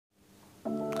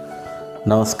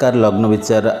नमस्कार लग्न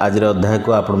विचार आज अध्याय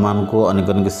को आपण मानक अनेक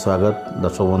अनेक स्वागत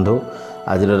दर्शक बंधु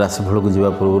आज राशिफल को जीवा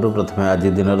पूर्व प्रथम आज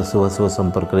दिन शुभ शुभ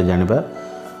संपर्क में जाना।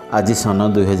 आज सन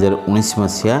 2019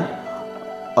 मसीहा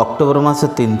अक्टोबर मास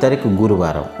 3 तारिख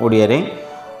गुरुवार ओडिया रे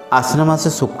आश्विन मास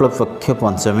शुक्ल पक्ष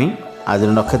पंचमी। आज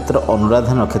नक्षत्र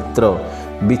अनुराधा नक्षत्र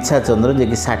बिछा चंद्र जे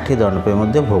कि 60 दंड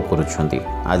पे भोग करुछंती।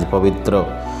 आज पवित्र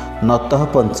नतः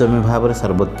पंचमी भाव में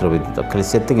सर्वत्र विदित खाली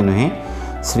से नुहे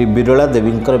श्री बिरला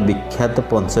देवी विख्यात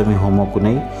पंचमी होम को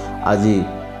नहीं आज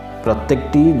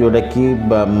प्रत्येक जोटा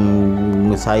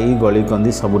कि साई गली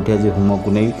कंदी सबुठी आज होम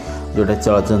को नहीं जोटा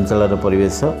चलचंचल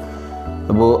परिवेश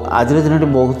आज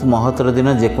दिन बहुत महत्तर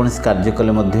दिन जेकोसी कार्य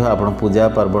कले आप पूजा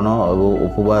पार्वण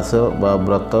उपवास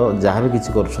व्रत जहाँ भी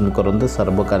किसी करते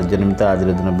सर्व कार्य निमित्त आज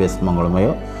दिन बेस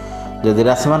मंगलमय। जदि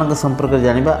राशि मान संपर्क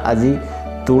जाना आज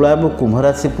तुला और कुंभ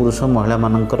राशि पुरुष महिला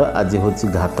मानकर आज हूँ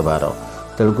घात बार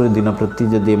तेणुक दिन प्रति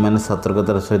जदि एम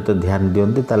सतर्कतार सहित ध्यान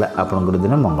दियंती ताले आपनकर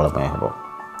दिन मंगलमय हो।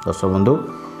 दर्शक बंधु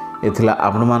एथिला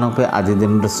आपण मानक आज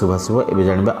दिन शुभ शुभ एवं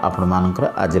जाना आपण मानकर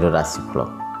आज राशिफल।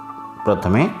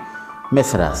 प्रथमे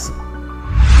मेष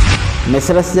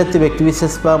राशि जातीय व्यक्ति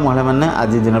विशेष महिला मैंने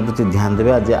आज दिन प्रति ध्यान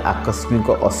देवे। आज आकस्मिक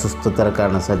असुस्थतार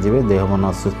कारण साजिबे देह मन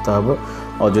असुस्थ हम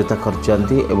अଯଥା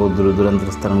खर्चाती और दूर दूरांत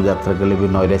स्थान यात्रा कले भी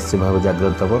नैराश्य भाव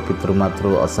जागृत हो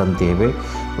पितृमातृ अशांति हे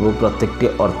और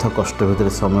प्रत्येक अर्थ कष्ट भितर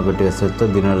समय कटिया सहित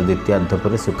दिन द्वितीयार्ध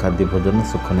पर सुखादि भोजन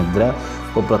सुख निद्रा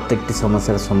और प्रत्येक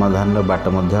समस्या समाधान बाट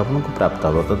आपको प्राप्त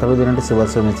हो। तथापि दिन शुभ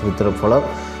मिश्रित फल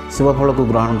शुभ फल को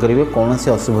ग्रहण करेंगे। कौन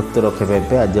से अशुभत्व रखे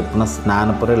पाइबे। आज अपना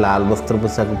स्नान पर लाल वस्त्र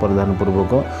पोशाक परिधान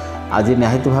पूर्वक आज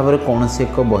निहायत भाव में कौन से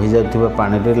एक बही जाता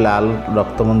पानी रे लाल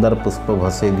रक्तमंदार पुष्प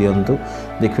भसई दिंतु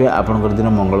देखिए आपंकर दिन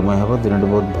मंगलमय हो। दिन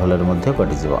बहुत भलरे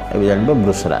कटिज। ए जानवे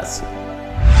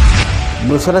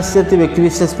वृष राशि जातीय व्यक्ति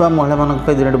विशेष महिला मान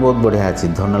दिन बहुत बढ़िया अच्छी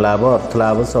धन लाभ अर्थ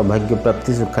लाभ सौभाग्य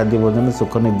प्राप्ति सुखादि भोजन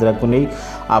सुख निद्रा को नहीं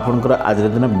आपंकर आज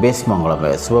दिन बेस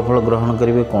मंगलमय। शुभफल ग्रहण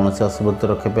करेंगे। कौन से अशुभत्व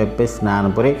रखे पाइबे।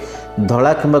 स्नान पर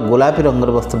धला कि गोलापी रंगर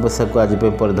वस्त्र पोशाक आज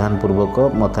परिधान पूर्वक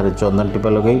मथारे चंदन टीपा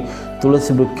लगे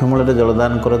तुलसी वृक्ष मूल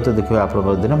जलदान करते देखिए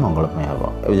आपंकर दिन मंगलमय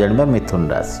हो। ए जानवा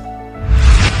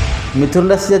मिथुन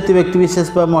राशि जातीय व्यक्ति विशेष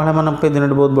महिला मान दिन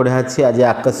बहुत बढ़िया अच्छी। आज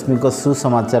आकस्मिक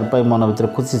सुसमाचार पर मन भर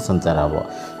खुशी संचार हम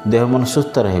देह मन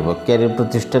सुस्थ कैरियर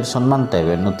प्रतिष्ठा सम्मान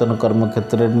पाइबे नूतन कर्म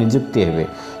क्षेत्र में नियुक्ति हे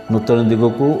नूतन दिग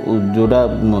को जोड़ा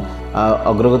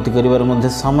अग्रगति कर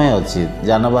समय अच्छी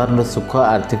जानवाहन सुख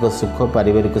आर्थिक सुख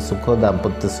पारिवारिक सुख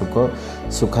दाम्पत्य सुख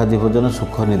सुखादि भोजन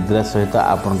सुख निद्रा सहित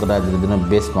आपंकर आज दिन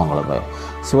बेस मंगलमय।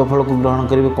 शुभफल को ग्रहण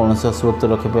करेंगे। कौन से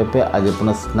अशुभत्व रखे पाइबे। आज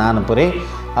अपना स्नान पर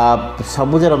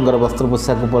सबुज रंगर वस्त्र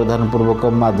पोशाक परिधान पूर्वक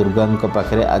माँ दुर्गा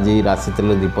पाखे आज राशि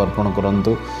तेल दीप अर्पण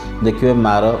करूँ देखिए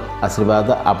मार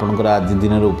आशीर्वाद आपंकर आज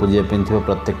दिन उपजा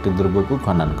प्रत्येक दुर्ग को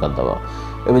खनन करदेव।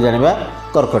 एवं जाना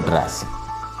कर्कट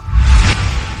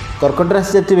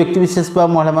राशि जातीय व्यक्ति विशेष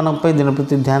महिला मान दिन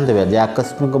प्रति ध्यान देवे। आज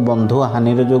आकस्मिक बंधु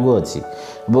हानिर जोग अच्छी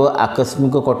वो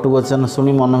आकस्मिक कटुवचन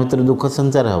शुणी मन भर दुख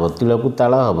संचार हम तिलकू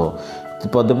ताल हम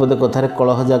पदे पदे कथार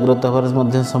कलह जागृत होवार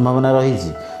संभावना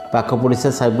रही। पाख पड़ोसा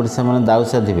साई पड़ोसा मैंने दाऊ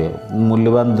साधे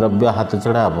मूल्यवान द्रव्य हाथ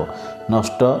चढ़ा हम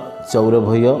नष्ट चौर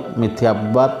भय मिथ्या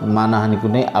अपवाद मानहानि को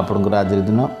नहीं आपंकर आज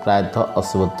दिन प्रायतः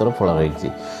अशुभत्वर फल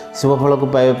रही। शुभफल को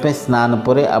पाइबा स्नान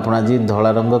पर आप आज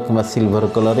धला रंग कि सिल्वर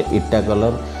कलर इटा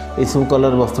कलर यू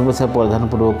कलर वस्त्र पोशाक परिधान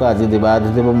पूर्वक आज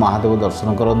देवाधिदेव महादेव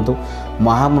दर्शन करूँ।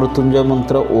 महामृत्युंजय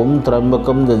मंत्र ओम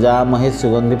त्र्यंबकम जजामहे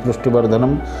सुगंधि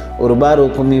पुष्टिवर्धनम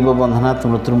उर्वारोकमिव बंधनात्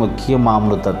मृत्युर्मुखी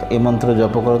मामृतात ए मंत्र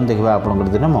जप करूँ देखिए आपंकर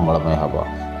दिन मंगलमय हम।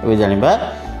 ए जाना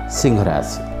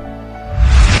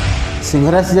सिंह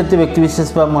राशि जातीय व्यक्ति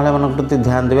विशेष महिला मान प्रति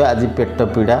ध्यान देवे। आज पेट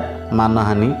पीड़ा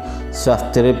मानहानि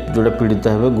स्वास्थ्य जोड़ा पीड़ित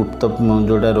हे गुप्त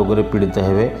जोड़ा रोग पीड़ित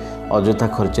हे अଯଥା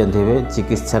खर्चाती हे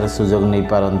चिकित्सार सुजोग नहीं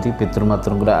पारती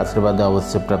पितृमातृ आशीर्वाद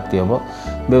अवश्य प्राप्ति हम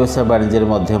व्यवसाय वाणिज्य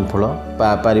मध्यम फल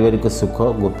पारिवारिक सुख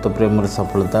गुप्त प्रेम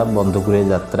सफलता बंधुगृह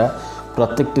यात्रा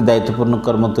प्रत्येक दायित्वपूर्ण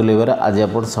कर्म तुलाइबार आज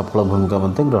आप सफल भूमिका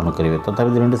ग्रहण करेंगे।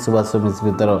 तथापि दिन शुभाशुभ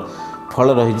मिश्रित फल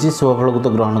रही। शुभफल को तो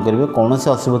ग्रहण करेंगे। कौन से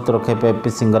अशुभत्व रखे पाइबे।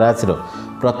 सिंह राशि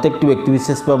प्रत्येक व्यक्ति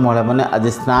विशेष महिला मैंने आज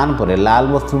स्नान पर लाल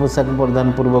वस्त्र पोशाक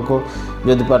परिधान पूर्वक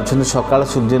जदि पार्छन्ति सकाल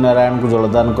सूर्य नारायण को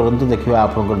जलदान करूँ देखिए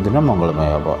आपंकर दिन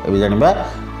मंगलमय हम। ए जाना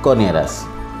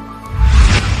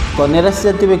कन्या राशि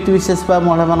जातीय व्यक्ति विशेष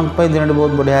महिला मान दिन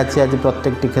बहुत बढ़िया अच्छी। आज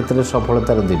प्रत्येक क्षेत्र में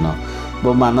सफलतार दिन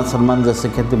वो मान सम्मान जस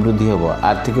ख्याति वृद्धि हो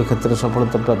आर्थिक क्षेत्र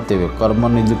सफलता प्राप्ति हे कर्म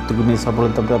नियुक्ति को नहीं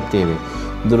सफलता प्राप्ति हे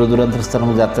दूर दूरांत स्थान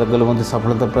को यात्रा कले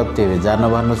सफलता प्राप्ति हे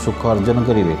जानवाहन सुख अर्जन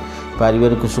करेंगे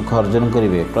पारिवारिक सुख अर्जन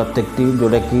करेंगे प्रत्येकटी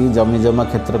जोटा कि जमी जमा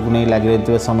क्षेत्र को नहीं लगी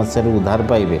रही समस्या उद्धार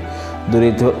पाइबे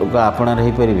दूरे लोक आपणार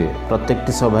हो पारे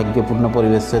प्रत्येकटी सौभाग्यपूर्ण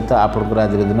परिवेश सहित आपंकर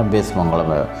आज दिन बेस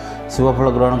मंगलमय शुभफल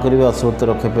ग्रहण करेंगे अशुभ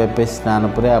रक्षा पाइबे स्नान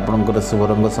पर आपंकर शुभ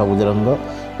रंग सबुज रंग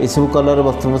यू कलर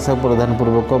वस्त्र पोशाक प्रदान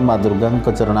पूर्वक माँ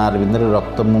दुर्गा चरण आरविंद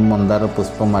रक्त मंदार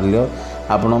पुष्पमाल्य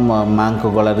आपण माँ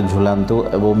गलार झुलांतु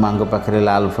और माँ पाखे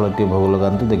लाल फल टी भोग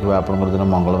लगातु देखिए आपंकर दिन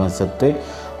मंगलमय सत्वे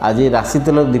आज राशि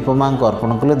तेल दीप माँ को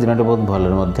अर्पण कले दिन बहुत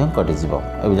भल कटिज।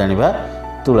 अब जाना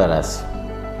तुला राशि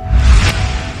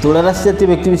तुला राशि जाति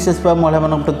व्यक्ति विशेष महिला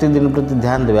मान प्रति दिन प्रति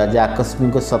ध्यान देवे आज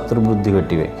आकस्मिक शत्रु वृद्धि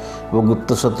घटे और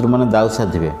गुप्त शत्रु मैंने दाऊ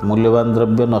साधे मूल्यवान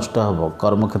द्रव्य नष्ट हो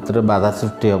कर्म क्षेत्र में बाधा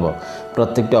सृष्टि हो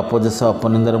प्रत्येक अपजस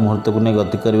अपनिंदार मुहूर्त को नहीं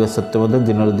गति करने सत्वे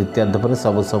दिन द्वितीयांत पर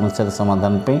सब समस्या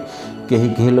समाधान पर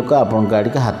कहीं लोक आपण गाड़ी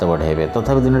के हाथ बढ़ाइबे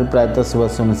तथा दिन प्रायतः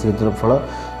शुभ मिश्रित फल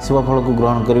शुभ फल को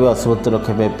ग्रहण करेंगे अशुभ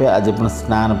रक्षा पाइबे आज आप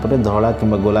स्नान पर धला कि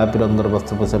गोलापी रंगर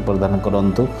वस्त्र पोशाक प्रदान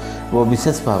करूँ और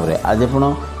विशेष भाव में आज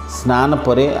आप स्नान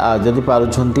परे जदि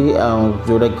पारुछंती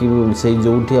जोड़ा कि से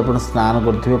जोठी आप स्नान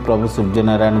करेंगे प्रभु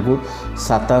सूर्यनारायण को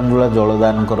 7 आंगुला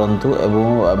जलदान करूँ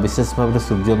एवं विशेष भाव में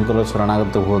सूर्यंकर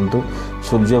शरणागत हूँ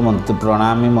सूर्य मंत्र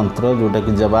प्रणामी मंत्र जोटा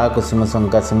कि जबा कुसुम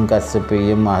संकाशम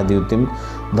काश्यपेय महाद्युतिम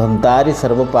धंतारी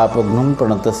सर्व पापघ्नम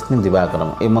प्रणतस्मि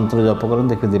दिवाकरम ये मंत्र जप कर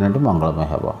देखिए दिन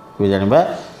मंगलमय हम ये जाना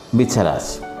बिछा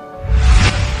राशि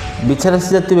बिछा राशि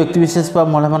जाति व्यक्ति विशेष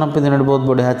महिला मान दिन बहुत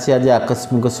बढ़िया अच्छी आज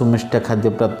आकस्मिक सुमिष्ट खाद्य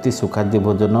प्राप्ति सुखाद्य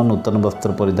भोजन नूतन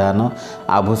वस्त्र परिधान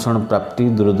आभूषण प्राप्ति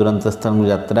दूरदूरांत स्थान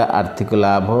यात्रा आर्थिक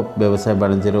लाभ व्यवसाय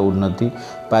वाणिज्य उन्नति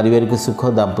पारिवारिक सुख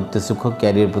दाम्पत्य सुख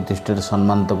क्यारियर प्रतिष्ठा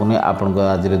सम्मान तक नहीं आपण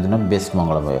आज दिन बेस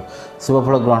मंगलमय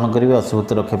शुभफल ग्रहण करेंगे अशुभ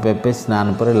रक्षा पाइबे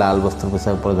स्नान पर लाल वस्त्र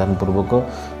पोशाक प्रदान पूर्वक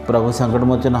प्रभु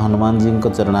संकटमोचन हनुमान जी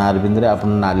चरण आरविंद आप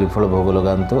नाली फल भोग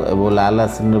लगातु और लाल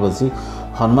आसन बसी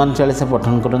हनुमान चालीसा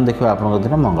पठन करें देखिए आप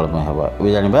दिन मंगलमय हम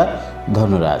ये जाना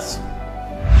धनुराशि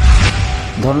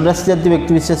धनुराशि जाति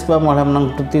व्यक्ति विशेष महिला मान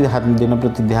प्रति दिन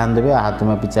प्रति ध्यान देवे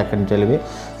हाथमा पिछा कानी चलिए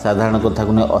साधारण कथा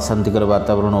को नहीं अशांतिकर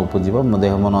वातावरण उपजीव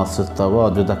देह मन अस्वस्थ हम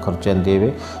अଯଥା खर्च दिए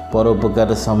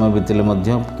परोपकार समय बीतले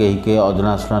कई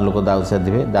अजना अशुना लोक दाऊ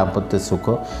साधे दाम्पत्य सुख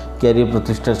क्यारियर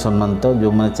प्रतिष्ठा सम्मानित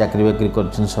जो मैंने चाकरी बाकरी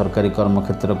कर सरकारी कर्म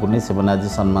क्षेत्र को नहीं से आज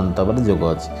सम्मानित हमार जोग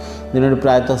अच्छी दिन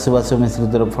प्रायतः शुभाशुभ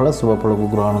मिश्रित फल शुभ फल को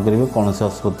ग्रहण करेंगे कौन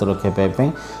अशुभ रक्षा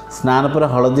पाइबे स्नान पर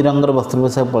हलदी रंगर वस्त्र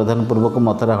पोशाक प्रदान पूर्वक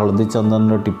मथार हलदी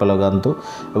चंदन टीपा लगातु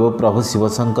और प्रभु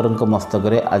शिवशंकर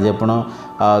मस्तक आज आप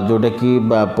जोटा कि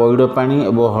पैड़ पानी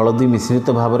और हलदी मिश्रित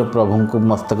भाव में प्रभु को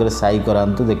मस्तक साई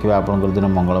करातु देखिए आपंकर दिन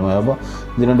मंगलमय हम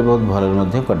दिन बहुत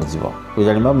भल कटिज। ये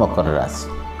जाना मकर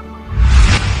राशि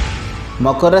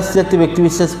मकर राशि जाति व्यक्ति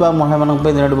विशेष महिला मान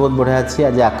दिन बहुत बढ़िया अच्छी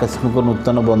आज आकस्मिक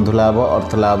नूतन बंधु लाभ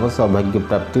अर्थ लाभ सौभाग्य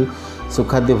प्राप्ति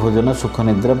सुखाद्य भोजन सुख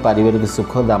निद्रा पारिवारिक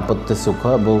सुख दाम्पत्य सुख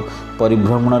और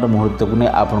परिभ्रमण मुहूर्त को नहीं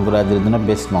आपंकर आज दिन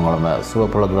बेस मंगलमय शुभ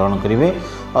फल ग्रहण करेंगे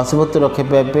अशुभ रक्षा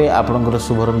पाइबे आपंकर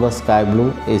शुभ रंग स्काई ब्लू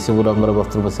यू रंगर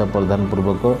वस्त्र पोशाक प्रदान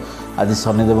पूर्वक आज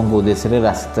शनिदेव उद्देश्य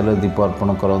राशि तेल दीप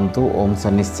अर्पण करूँ ओम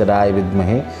शनिश्चराय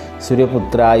विद्महे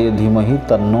सूर्यपुत्राय धीमहि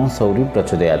तन्नो सौरी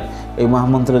प्रचोदयात् ये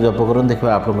महामंत्र जप करूँ देखिए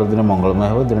आपंकर दिन मंगलमय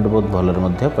हम दिन बहुत भल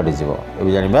कटिज।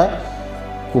 ये जाना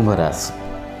कुंभ राशि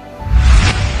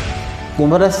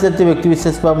कुंभ राशि जाति व्यक्ति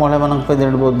विशेष महिला मान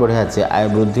दिन बहुत बढ़िया अच्छे आय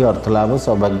वृद्धि अर्थलाभ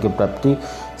सौभाग्य प्राप्ति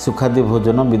सुखाद्य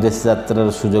भोजन विदेश यात्रार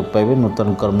सुजोग पाइबे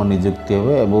नूतन कर्म नियुक्ति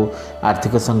हो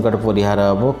आर्थिक संकट परिहार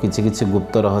हम किसी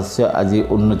गुप्त रहस्य आज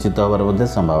उन्मोचित होवार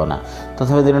संभावना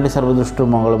तथा दिन सर्वदृष्टि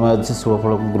मंगलमय अच्छे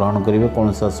शुभफल को ग्रहण करेंगे कौन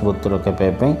अशुभ रक्षा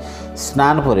पाइबे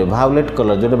स्नान पर भावलेट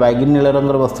कलर जो बैगनी नील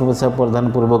रंगर वस्त्र पोशाक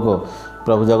प्रदान पूर्वक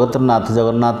प्रभु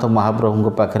जगन्नाथ महाप्रभु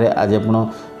पाखे आज आप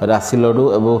राशि लड्डू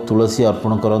और तुलसी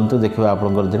अर्पण करूँ देखिए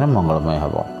आपंकर दिन मंगलमय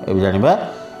हम। ये जाना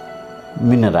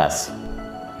मीन राशि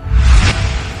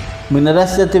मीन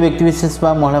राशि जाति व्यक्ति विशेष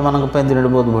महिला मान दिन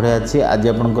बहुत बढ़िया अच्छी आज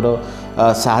आपंकर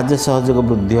साहाय्य सहयोग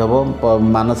वृद्धि हम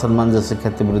मान सम्मान जस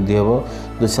ख्याति वृद्धि हम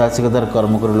दुस्साहसिकतार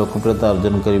कर्म कर लोकप्रियता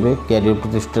अर्जन करेंगे क्यारियर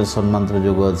प्रतिष्ठा सम्मान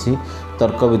जोग अच्छी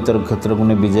तर्क वितर्क क्षेत्र को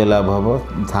नहीं विजय लाभ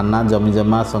हम थाना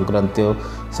जमीजमा संक्रांतीय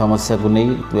समस्या को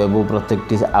नहीं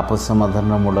प्रत्येक आपस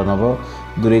समाधान मोडन हम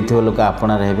दूरे लोक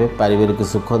आपणा रहे पारिवारिक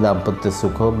सुख दाम्पत्य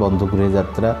सुख बंधुगृह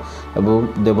यात्रा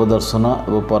और देवदर्शन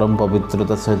और परम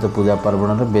पवित्रता सहित पूजा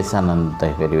पार्वण में बेस आनंदित हो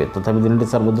पारे तथा दिन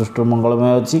सर्वदृष्टि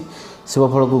मंगलमय अच्छी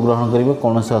शुभफल को ग्रहण करेंगे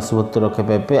कौन अशुभ रक्षा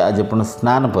पाइबे आज आप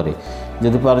स्नान पर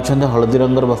जदि पार्छन्ते हलदी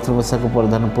रंगर वस्त्र पोशाक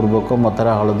प्रदान पूर्वक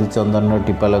मथारा हलदी चंदन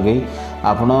टीपा लगे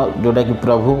आपण जोटा कि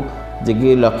प्रभु जे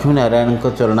कि लक्ष्मी नारायण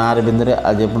चरणारविंद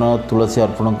आज आप तुलसी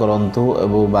अर्पण करूँ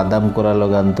और बादाम कोरा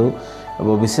लगातु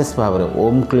और विशेष भाव में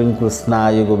ओम क्लीं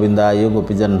कृष्णाय गोविंदाय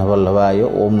गोपीजन्मवल्लभाय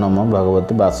ओम नमो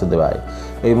भगवती वासुदेवाय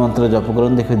यही मंत्र जप कर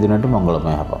देखिए दिन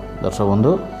मंगलमय हे। दर्शक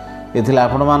बंधु ये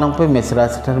आपण मानी मेष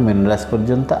राशि मीन राशि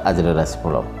पर्यंत आज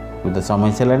राशिफल तो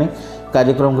समय चलानी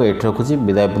कार्यक्रम को ये रखुच्छी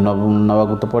विदाय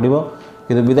नवाक तो पड़ो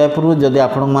कि विदाय पूर्व जदि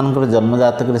आपण मान जन्म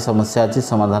जातक समस्या अच्छी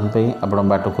समाधान आप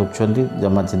बाट खोजुंट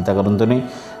जमा चिंता करतु नहीं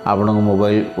आपण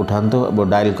मोबाइल उठातु और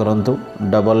डायल करूँ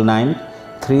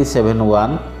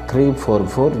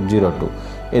 9937134402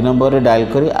 ए नंबर डायल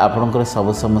करी आपणकर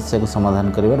सब समस्या को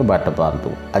समाधान कर बाट पातु।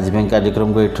 आज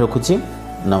कार्यक्रम को ये रखुच्छी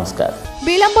नमस्कार।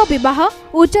 विलंब विवाह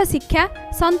उच्च शिक्षा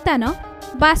संतान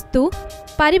वास्तु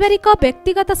पारिवारिक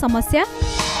व्यक्तिगत समस्या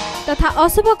तथा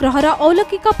अशुभ ग्रहर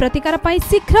अलौकिक प्रतिकार पाई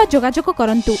शीघ्र जोगाजोग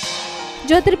करंतु।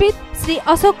 ज्योतिर्विद श्री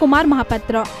अशोक कुमार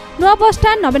महापात्र नुआ बस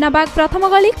स्टैंड नबीनाबाग प्रथम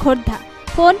गली खोर्धा।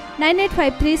 फोन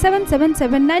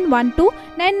 9853777912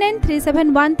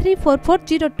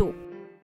 9937134402।